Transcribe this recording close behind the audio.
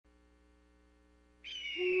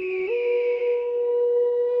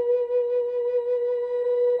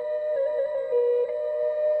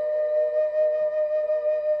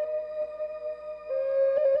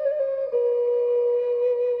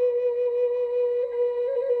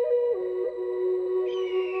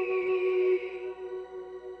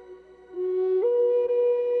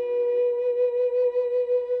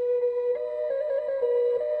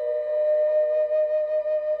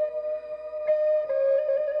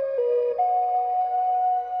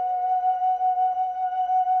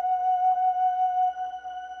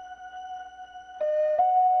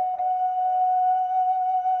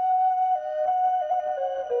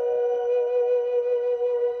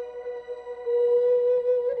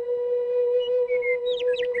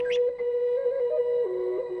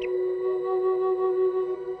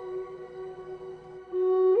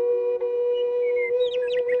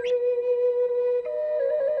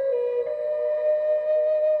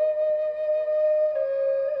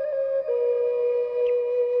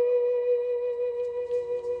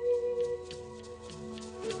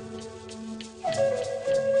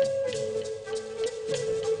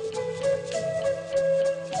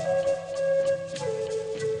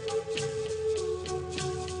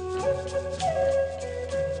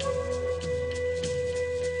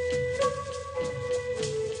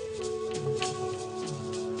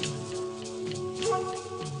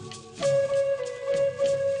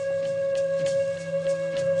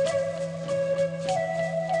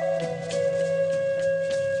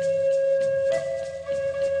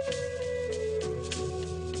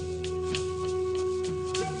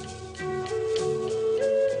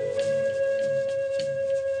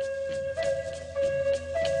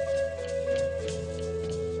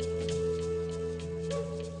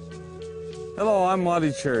I'm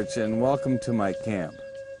Monty Church, and welcome to my camp.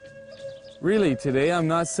 Really, today I'm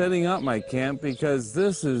not setting up my camp because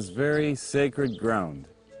this is very sacred ground.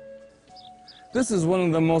 This is one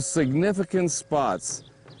of the most significant spots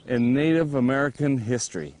in Native American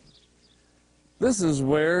history. This is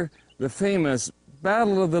where the famous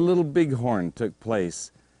Battle of the Little Bighorn took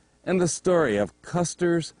place, and the story of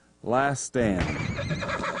Custer's last stand.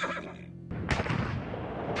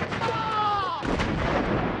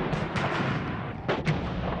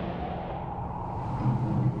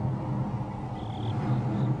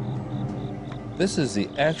 This is the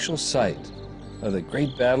actual site of the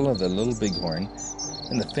Great Battle of the Little Bighorn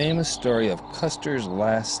and the famous story of Custer's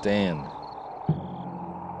last stand.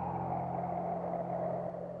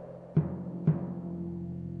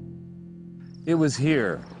 It was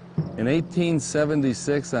here, in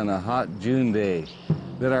 1876 on a hot June day,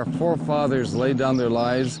 that our forefathers laid down their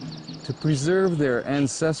lives to preserve their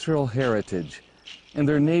ancestral heritage and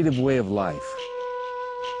their native way of life.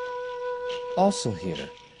 Also here,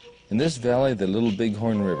 in this valley of the Little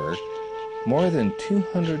Bighorn River, more than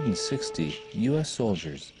 260 U.S.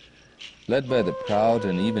 soldiers, led by the proud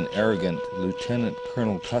and even arrogant Lieutenant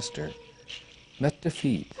Colonel Custer, met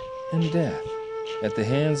defeat and death at the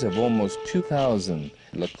hands of almost 2,000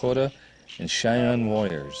 Lakota and Cheyenne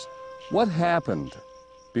warriors. What happened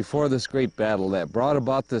before this great battle that brought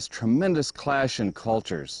about this tremendous clash in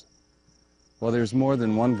cultures? Well, there's more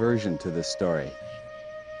than one version to this story.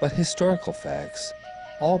 But historical facts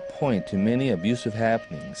all point to many abusive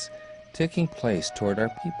happenings taking place toward our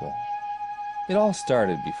people. It all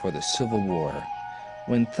started before the Civil War,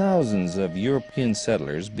 when thousands of European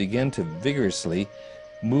settlers began to vigorously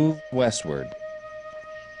move westward.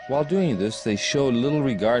 While doing this, they showed little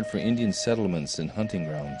regard for Indian settlements and hunting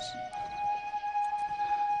grounds.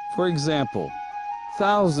 For example,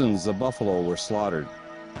 thousands of buffalo were slaughtered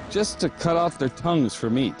just to cut off their tongues for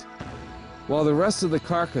meat, while the rest of the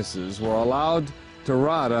carcasses were allowed to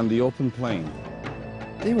rot on the open plain.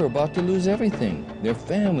 They were about to lose everything, their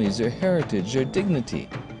families, their heritage, their dignity,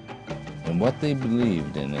 and what they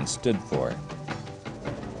believed in and stood for.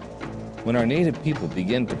 When our native people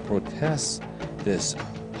began to protest this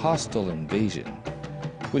hostile invasion,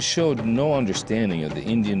 which showed no understanding of the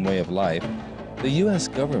Indian way of life, the U.S.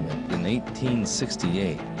 government in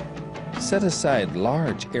 1868 set aside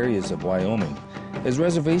large areas of Wyoming as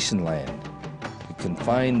reservation land to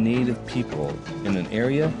confine native people in an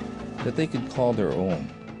area that they could call their own.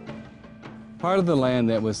 Part of the land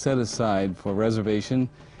that was set aside for reservation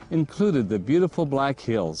included the beautiful Black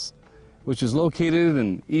Hills, which is located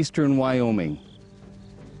in eastern Wyoming.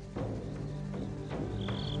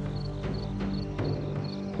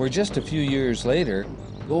 Where just a few years later,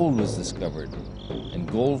 gold was discovered,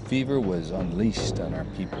 and gold fever was unleashed on our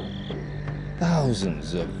people.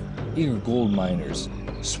 Thousands of eager gold miners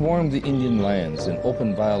swarmed the Indian lands in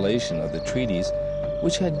open violation of the treaties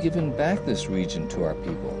which had given back this region to our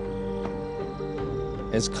people.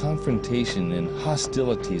 As confrontation and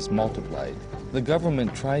hostilities multiplied, the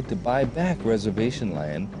government tried to buy back reservation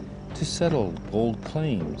land to settle gold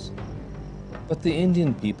claims. But the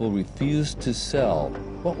Indian people refused to sell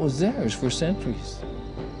what was theirs for centuries.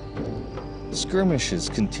 Skirmishes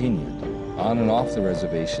continued on and off the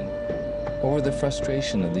reservation over the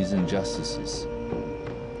frustration of these injustices.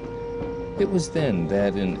 It was then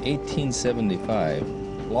that in 1875,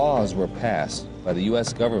 laws were passed by the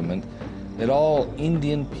U.S. government that all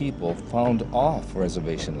Indian people found off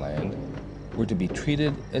reservation land were to be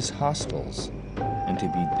treated as hostiles and to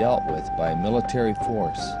be dealt with by military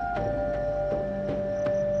force.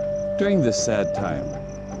 During this sad time,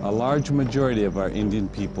 a large majority of our Indian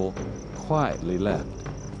people quietly left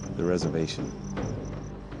the reservation.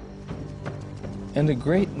 And a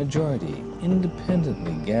great majority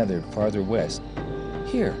independently gathered farther west,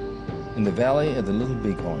 here in the valley of the Little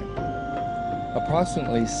Bighorn.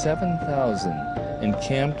 Approximately 7,000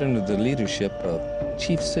 encamped under the leadership of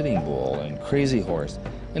Chief Sitting Bull and Crazy Horse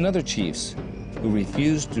and other chiefs who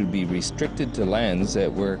refused to be restricted to lands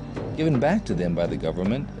that were given back to them by the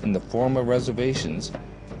government in the form of reservations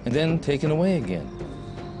and then taken away again.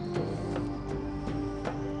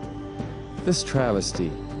 This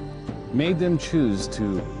travesty made them choose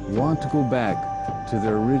to want to go back to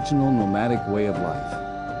their original nomadic way of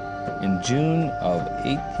life. In June of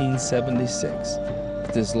 1876,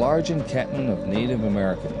 this large encampment of Native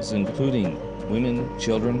Americans, including women,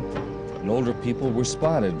 children, and older people, were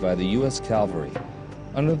spotted by the U.S. Cavalry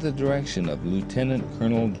under the direction of Lieutenant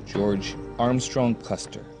Colonel George Armstrong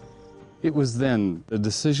Custer. It was then the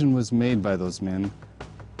decision was made by those men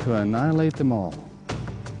to annihilate them all.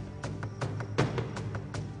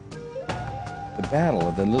 The Battle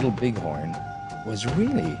of the Little Bighorn was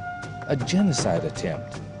really a genocide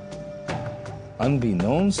attempt.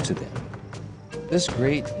 Unbeknownst to them, this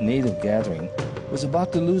great native gathering was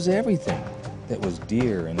about to lose everything that was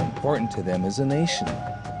dear and important to them as a nation.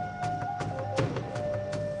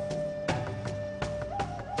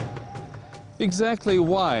 Exactly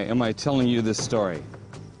why am I telling you this story?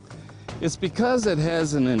 It's because it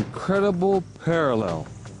has an incredible parallel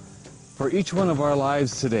for each one of our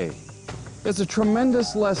lives today. It's a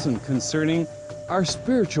tremendous lesson concerning our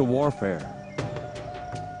spiritual warfare.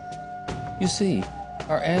 You see,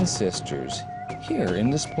 our ancestors here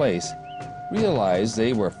in this place realized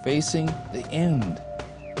they were facing the end.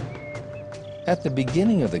 At the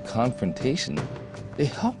beginning of the confrontation, they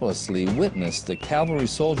helplessly witnessed the cavalry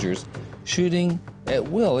soldiers shooting at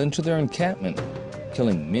will into their encampment,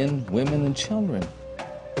 killing men, women, and children.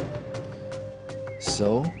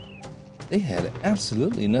 So, they had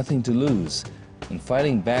absolutely nothing to lose in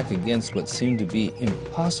fighting back against what seemed to be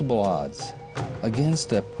impossible odds,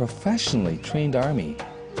 against a professionally trained army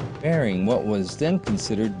bearing what was then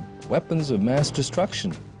considered weapons of mass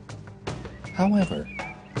destruction. However,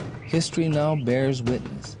 history now bears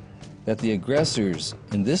witness that the aggressors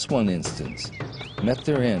in this one instance met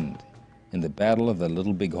their end in the Battle of the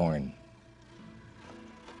Little Bighorn.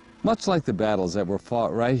 Much like the battles that were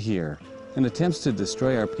fought right here in attempts to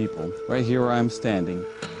destroy our people, right here where I'm standing,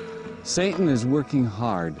 Satan is working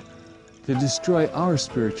hard to destroy our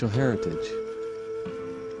spiritual heritage.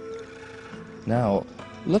 Now,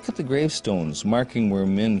 look at the gravestones marking where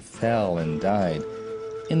men fell and died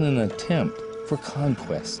in an attempt for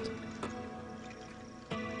conquest.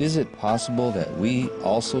 Is it possible that we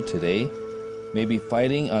also today may be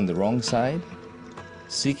fighting on the wrong side,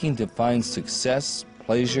 seeking to find success,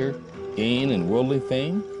 pleasure, gain, and worldly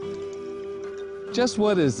fame? Just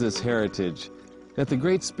what is this heritage that the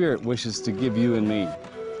Great Spirit wishes to give you and me?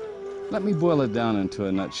 Let me boil it down into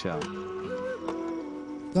a nutshell.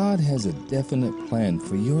 God has a definite plan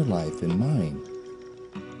for your life and mine.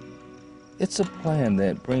 It's a plan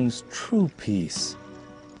that brings true peace,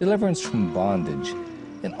 deliverance from bondage,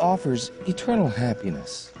 and offers eternal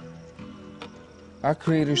happiness. Our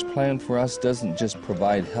Creator's plan for us doesn't just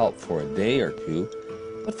provide help for a day or two,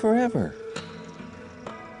 but forever.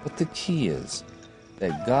 But the key is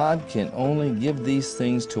that God can only give these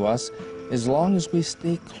things to us as long as we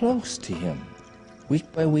stay close to Him,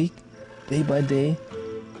 week by week, day by day,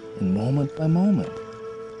 and moment by moment.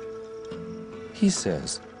 He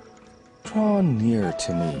says, "Draw near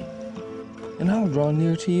to me, and I'll draw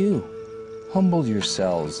near to you. Humble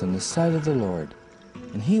yourselves in the sight of the Lord,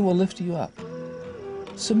 and He will lift you up.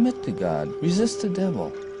 Submit to God, resist the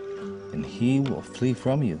devil, and he will flee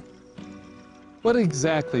from you." What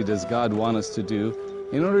exactly does God want us to do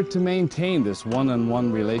in order to maintain this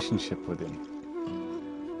one-on-one relationship with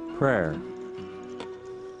Him? Prayer.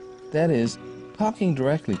 That is, talking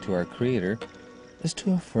directly to our Creator as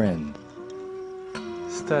to a friend.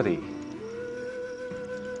 Study.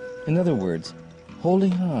 In other words,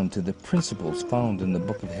 holding on to the principles found in the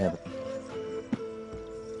Book of Heaven.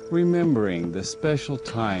 Remembering the special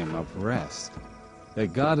time of rest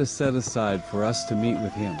that God has set aside for us to meet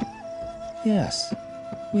with Him. Yes,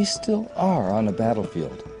 we still are on a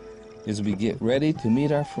battlefield as we get ready to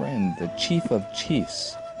meet our friend, the Chief of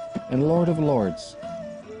Chiefs and Lord of Lords.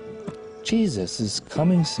 Jesus is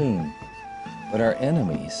coming soon, but our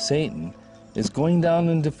enemy, Satan, is going down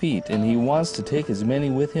in defeat, and he wants to take as many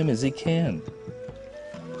with him as he can.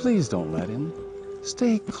 Please don't let him.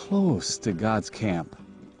 Stay close to God's camp.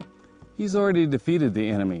 He's already defeated the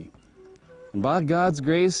enemy. And by God's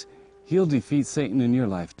grace, He'll defeat Satan in your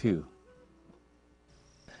life too.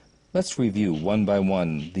 Let's review one by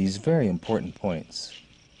one these very important points.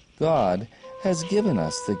 God has given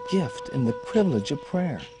us the gift and the privilege of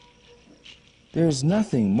prayer. There is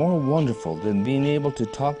nothing more wonderful than being able to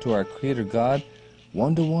talk to our Creator God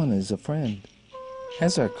one-to-one as a friend.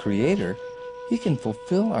 As our Creator, He can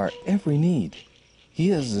fulfill our every need.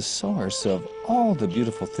 He is the source of all the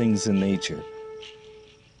beautiful things in nature.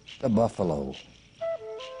 The buffalo,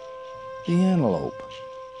 the antelope,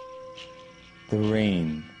 the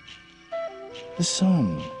rain, the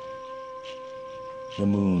sun, the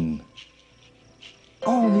moon,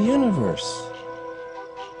 all the universe.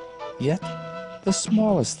 Yet, the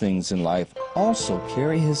smallest things in life also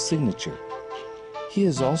carry His signature. He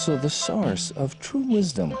is also the source of true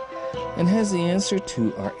wisdom and has the answer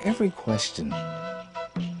to our every question.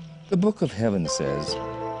 The Book of Heaven says,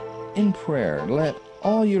 "In prayer, let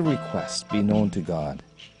all your requests be known to God,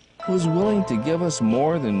 who is willing to give us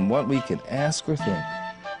more than what we can ask or think.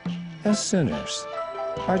 As sinners,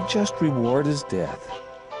 our just reward is death.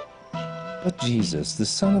 But Jesus, the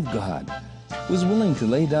Son of God, was willing to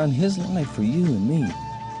lay down his life for you and me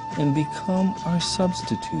and become our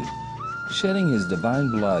substitute, shedding his divine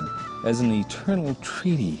blood as an eternal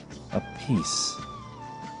treaty of peace.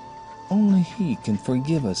 Only he can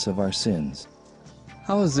forgive us of our sins.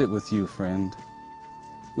 How is it with you, friend?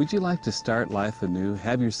 Would you like to start life anew,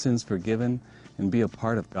 have your sins forgiven, and be a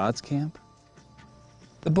part of God's camp?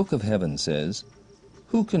 The Book of Heaven says,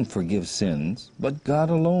 "Who can forgive sins but God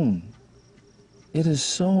alone?" It is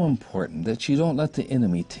so important that you don't let the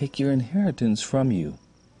enemy take your inheritance from you,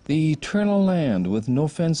 the eternal land with no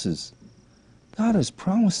fences. God has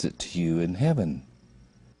promised it to you in heaven.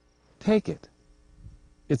 Take it.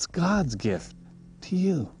 It's God's gift to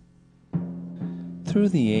you. Through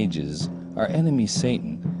the ages, our enemy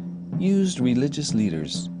Satan used religious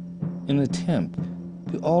leaders in an attempt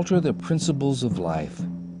to alter the principles of life,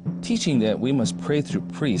 teaching that we must pray through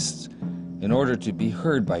priests in order to be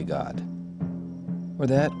heard by God, or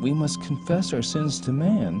that we must confess our sins to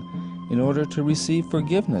man in order to receive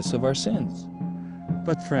forgiveness of our sins.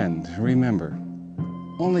 But friend, remember,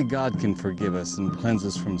 only God can forgive us and cleanse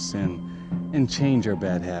us from sin and change our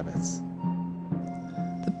bad habits.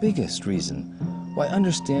 The biggest reason why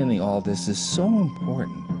understanding all this is so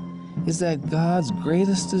important is that God's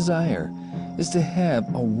greatest desire is to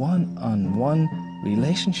have a one-on-one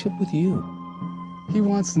relationship with you. He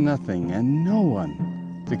wants nothing and no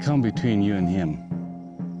one to come between you and Him.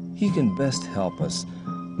 He can best help us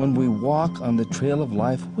when we walk on the trail of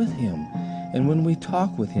life with Him and when we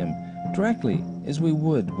talk with Him directly as we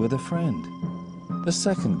would with a friend. The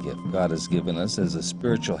second gift God has given us as a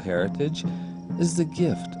spiritual heritage is the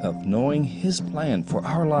gift of knowing His plan for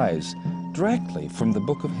our lives directly from the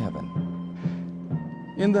Book of Heaven.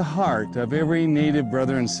 In the heart of every native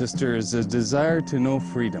brother and sister is a desire to know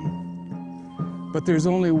freedom. But there's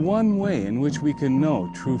only one way in which we can know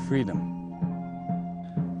true freedom.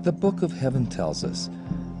 The Book of Heaven tells us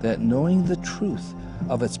that knowing the truth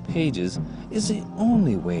of its pages is the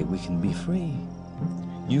only way we can be free.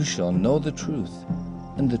 You shall know the truth,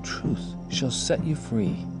 and the truth shall set you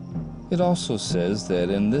free. It also says that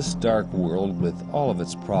in this dark world with all of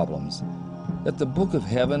its problems, that the Book of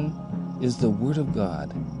Heaven is the Word of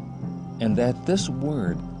God, and that this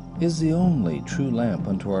Word is the only true lamp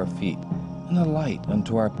unto our feet and a light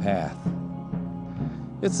unto our path.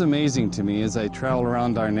 It's amazing to me as I travel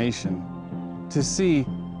around our nation to see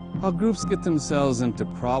how groups get themselves into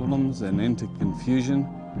problems and into confusion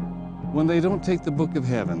when they don't take the Book of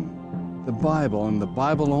Heaven, the Bible, and the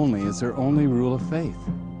Bible only as their only rule of faith.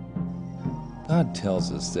 God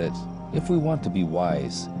tells us that if we want to be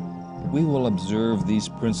wise, we will observe these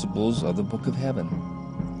principles of the Book of Heaven.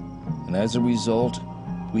 And as a result,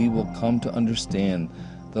 we will come to understand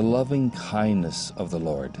the loving kindness of the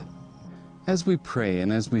Lord. As we pray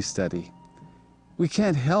and as we study, we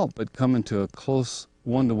can't help but come into a close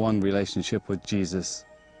one-to-one relationship with Jesus.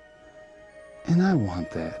 And I want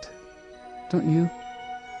that. Don't you?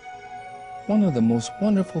 One of the most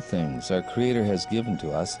wonderful things our Creator has given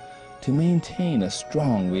to us to maintain a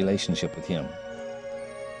strong relationship with Him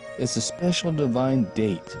is a special divine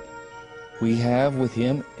date we have with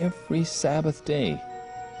Him every Sabbath day.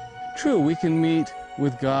 True, we can meet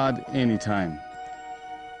with God anytime.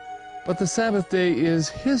 But the Sabbath day is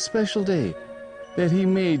His special day that He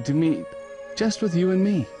made to meet just with you and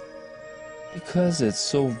me. Because it's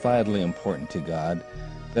so vitally important to God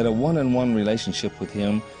that a one-on-one relationship with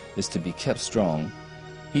Him is to be kept strong,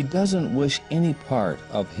 He doesn't wish any part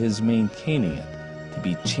of His maintaining it to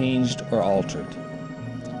be changed or altered.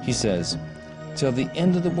 He says, "Till the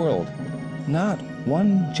end of the world, not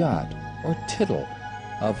one jot or tittle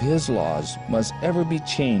of His laws must ever be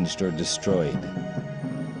changed or destroyed."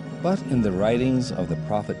 But in the writings of the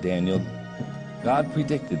prophet Daniel, God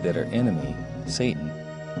predicted that our enemy, Satan,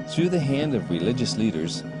 through the hand of religious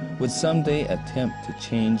leaders, would someday attempt to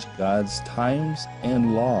change God's times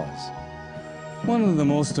and laws. One of the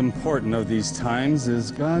most important of these times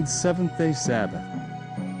is God's seventh-day Sabbath.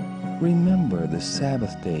 Remember the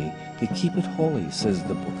Sabbath day to keep it holy, says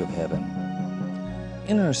the Book of Heaven.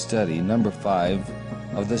 In our study, number 5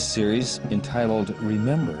 of this series entitled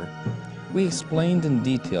Remember, we explained in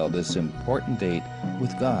detail this important date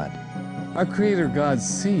with God. Our Creator God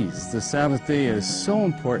sees the Sabbath day as so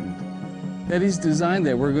important that He's designed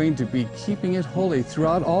that we're going to be keeping it holy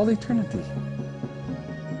throughout all eternity.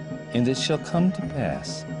 And it shall come to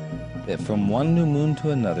pass that from one new moon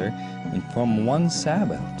to another, and from one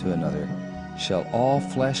Sabbath to another, shall all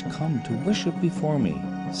flesh come to worship before me,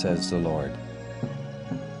 says the Lord.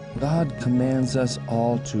 God commands us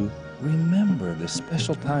all to remember this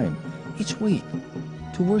special time each week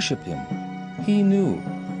to worship Him. He knew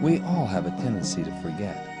we all have a tendency to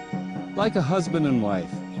forget. like a husband and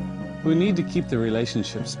wife who need to keep the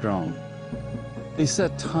relationship strong. They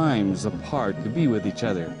set times apart to be with each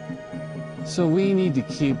other. So we need to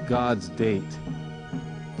keep God's date,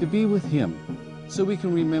 to be with Him, so we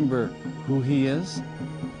can remember who He is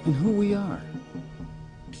and who we are.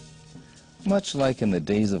 Much like in the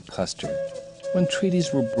days of Custer, when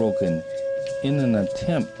treaties were broken in an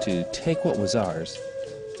attempt to take what was ours,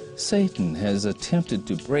 Satan has attempted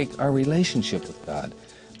to break our relationship with God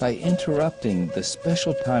by interrupting the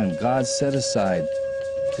special time God set aside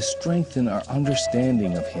to strengthen our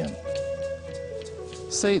understanding of Him.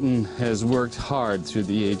 Satan has worked hard through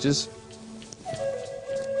the ages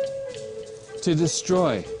to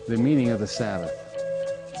destroy the meaning of the Sabbath.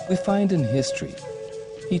 We find in history,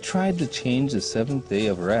 he tried to change the seventh day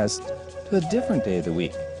of rest to a different day of the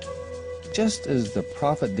week, just as the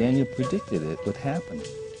prophet Daniel predicted it would happen.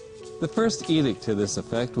 The first edict to this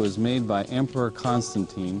effect was made by Emperor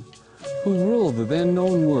Constantine, who ruled the then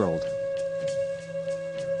known world.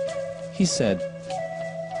 He said,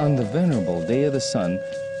 "On the venerable day of the sun,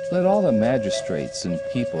 let all the magistrates and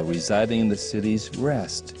people residing in the cities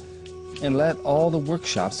rest, and let all the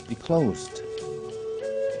workshops be closed."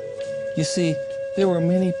 You see, there were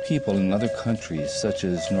many people in other countries, such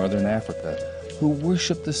as Northern Africa, who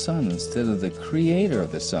worshiped the sun instead of the creator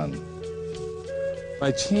of the sun.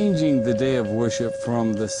 By changing the day of worship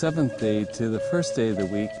from the seventh day to the first day of the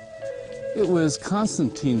week, it was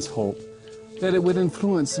Constantine's hope that it would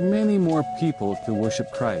influence many more people to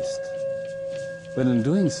worship Christ. But in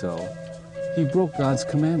doing so, he broke God's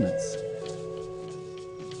commandments.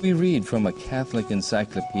 We read from a Catholic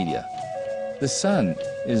encyclopedia, "The sun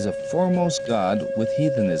is a foremost god with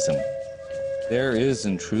heathenism. There is,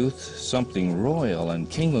 in truth, something royal and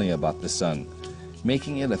kingly about the sun,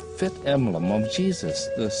 making it a fit emblem of Jesus,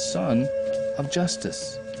 the Son of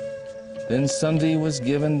Justice. Then Sunday was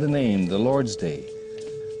given the name the Lord's Day.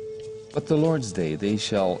 But the Lord's Day they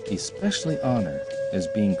shall especially honor as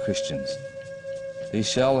being Christians. They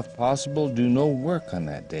shall, if possible, do no work on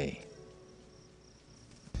that day."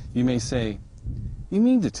 You may say, "You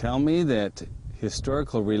mean to tell me that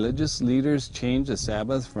historical religious leaders changed the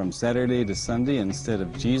Sabbath from Saturday to Sunday instead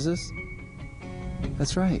of Jesus?"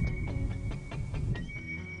 That's right.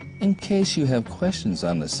 In case you have questions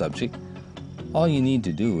on the subject, all you need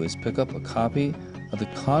to do is pick up a copy of the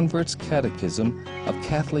Convert's Catechism of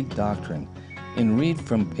Catholic Doctrine and read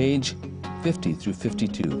from page 50 through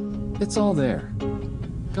 52. It's all there.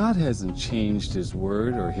 God hasn't changed His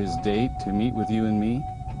word or His date to meet with you and me.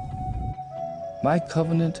 "My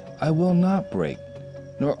covenant I will not break,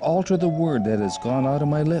 nor alter the word that has gone out of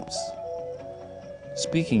my lips."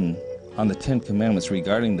 Speaking on the Ten Commandments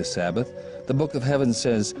regarding the Sabbath, the Book of Heaven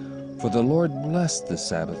says, "For the Lord blessed the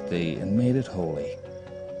Sabbath day and made it holy."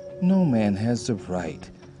 No man has the right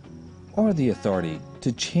or the authority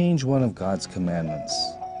to change one of God's commandments.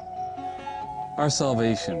 Our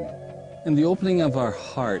salvation and the opening of our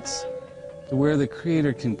hearts to where the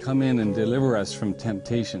Creator can come in and deliver us from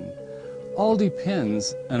temptation all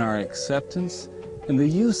depends on our acceptance and the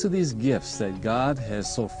use of these gifts that God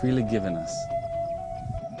has so freely given us.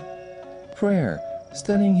 Prayer,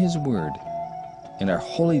 studying His Word, and our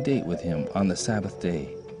holy date with Him on the Sabbath day.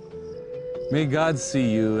 May God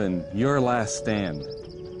see you in your last stand,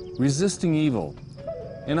 resisting evil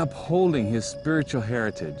and upholding His spiritual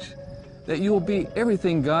heritage, that you will be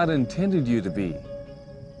everything God intended you to be,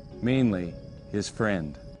 mainly His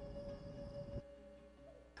friend.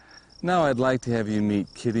 Now I'd like to have you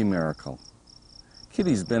meet Kitty Miracle.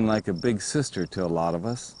 Kitty's been like a big sister to a lot of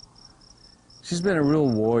us. She's been a real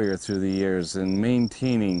warrior through the years in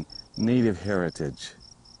maintaining Native heritage.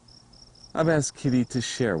 I've asked Kitty to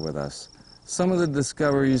share with us some of the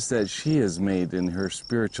discoveries that she has made in her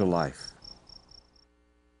spiritual life.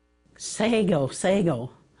 Sago,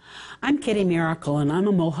 Sago. I'm Kitty Miracle, and I'm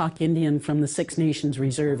a Mohawk Indian from the Six Nations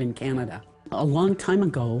Reserve in Canada. A long time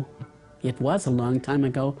ago, it was a long time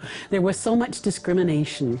ago, there was so much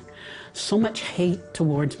discrimination, so much hate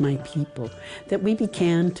towards my people, that we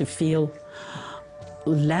began to feel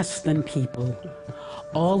less than people.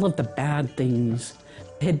 All of the bad things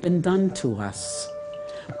had been done to us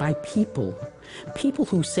by people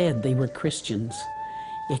who said they were Christians.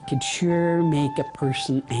 It could sure make a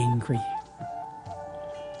person angry,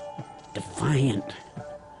 defiant,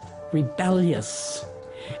 rebellious.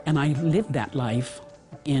 And I lived that life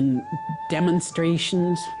in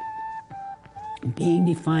demonstrations, being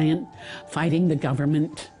defiant, fighting the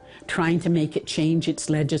government, trying to make it change its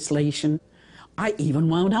legislation. I even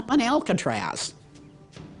wound up on Alcatraz.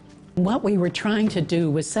 What we were trying to do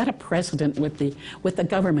was set a precedent with the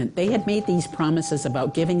government. They had made these promises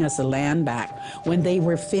about giving us the land back when they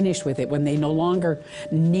were finished with it, when they no longer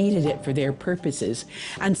needed it for their purposes.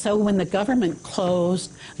 And so when the government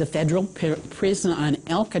closed the federal prison on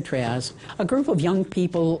Alcatraz, a group of young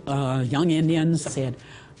people, young Indians, said,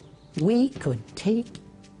 "We could take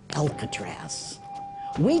Alcatraz.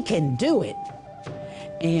 We can do it."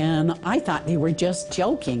 And I thought they were just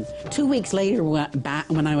joking. 2 weeks later,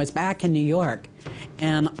 when I was back in New York,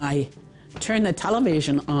 and I turned the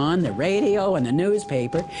television on, the radio, and the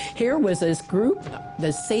newspaper, here was this group,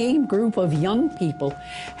 the same group of young people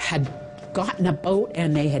had gotten a boat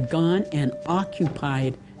and they had gone and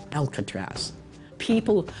occupied Alcatraz.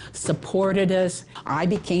 People supported us. I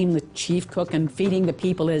became the chief cook and feeding the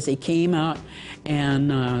people as they came out and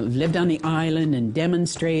lived on the island and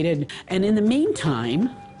demonstrated. And in the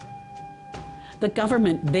meantime, the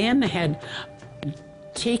government then had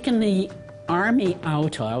taken the army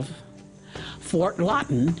out of Fort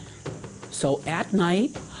Lawton. So at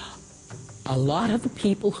night, a lot of the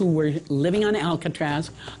people who were living on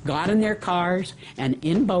Alcatraz got in their cars and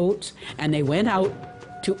in boats, and they went out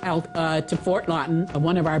to Fort Lawton.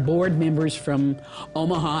 One of our board members from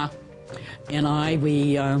Omaha and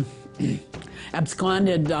we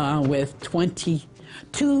absconded with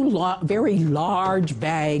 22 very large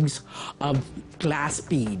bags of glass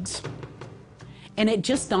beads. And it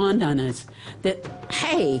just dawned on us that,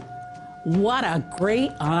 hey, what a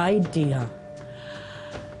great idea.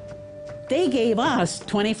 They gave us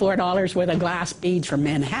 $24 worth of glass beads from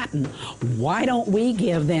Manhattan. Why don't we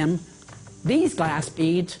give them these glass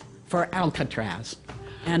beads for Alcatraz?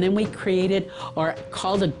 And then we created or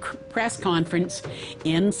called a press conference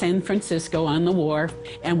in San Francisco on the wharf,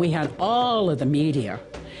 and we had all of the media.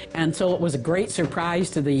 And so it was a great surprise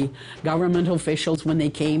to the government officials when they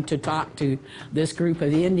came to talk to this group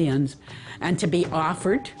of Indians, and to be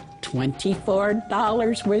offered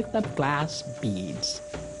 $24 worth of glass beads.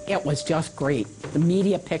 It was just great. The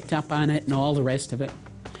media picked up on it and all the rest of it.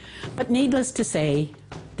 But needless to say,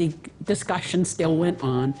 the discussion still went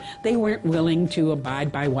on. They weren't willing to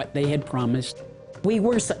abide by what they had promised. We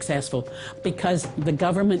were successful because the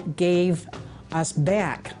government gave us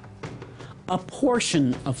back a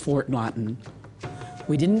portion of Fort Lawton.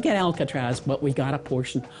 We didn't get Alcatraz, but we got a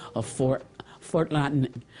portion of Fort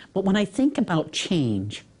Lawton. But when I think about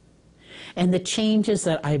change and the changes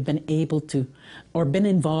that I've been able to or been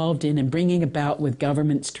involved in and bringing about with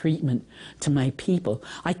government's treatment to my people,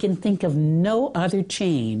 I can think of no other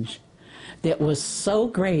change that was so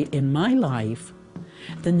great in my life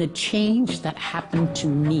than the change that happened to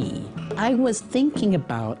me. I was thinking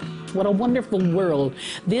about what a wonderful world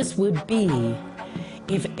this would be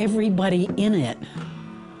if everybody in it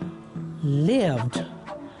lived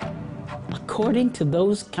according to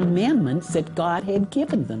those commandments that God had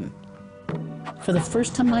given them. For the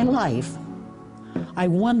first time in my life, I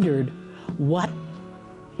wondered what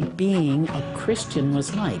being a Christian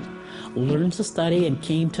was like. Learned to study and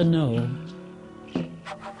came to know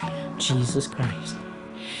Jesus Christ.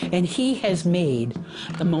 And He has made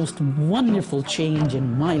the most wonderful change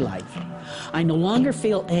in my life. I no longer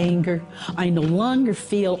feel anger. I no longer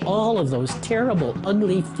feel all of those terrible,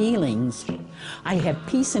 ugly feelings. I have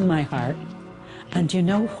peace in my heart. And you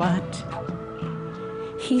know what?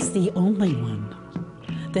 He's the only one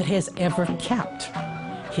that has ever kept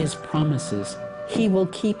His promises. He will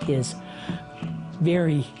keep His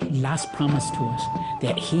very last promise to us,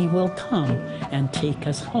 that He will come and take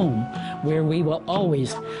us home, where we will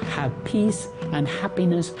always have peace and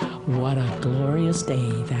happiness. What a glorious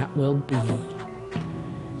day that will be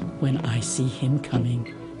when I see Him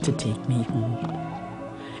coming to take me home.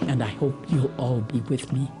 And I hope you'll all be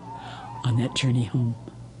with me on that journey home.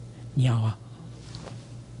 Nyawa.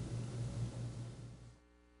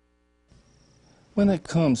 When it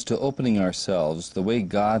comes to opening ourselves the way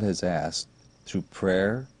God has asked, through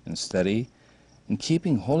prayer and study and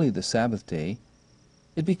keeping holy the Sabbath day,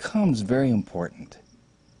 it becomes very important.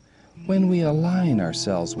 When we align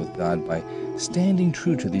ourselves with God by standing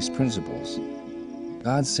true to these principles,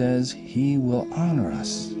 God says He will honor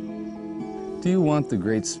us. Do you want the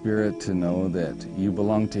Great Spirit to know that you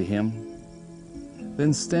belong to Him?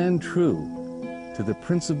 Then stand true to the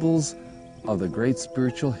principles of the great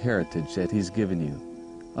spiritual heritage that He's given you,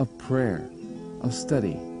 of prayer, of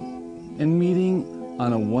study, and meeting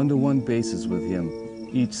on a one-to-one basis with Him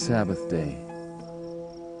each Sabbath day.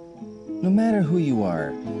 No matter who you are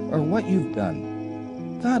or what you've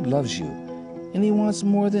done, God loves you, and He wants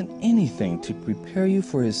more than anything to prepare you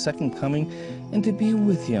for His second coming and to be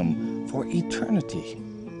with Him for eternity.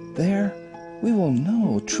 There, we will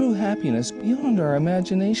know true happiness beyond our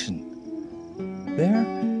imagination. There,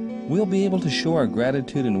 we'll be able to show our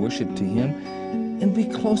gratitude and worship to Him and be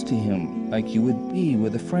close to Him like you would be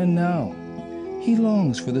with a friend now. He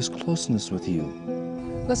longs for this closeness with you.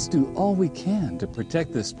 Let's do all we can to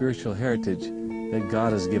protect the spiritual heritage that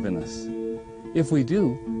God has given us. If we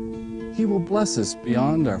do, He will bless us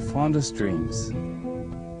beyond our fondest dreams.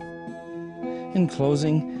 In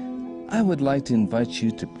closing, I would like to invite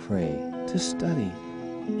you to pray, to study,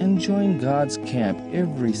 and join God's camp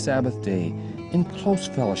every Sabbath day in close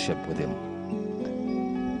fellowship with Him.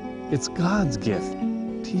 It's God's gift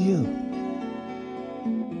to you.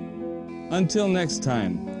 Until next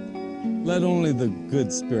time, let only the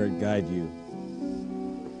good Spirit guide you.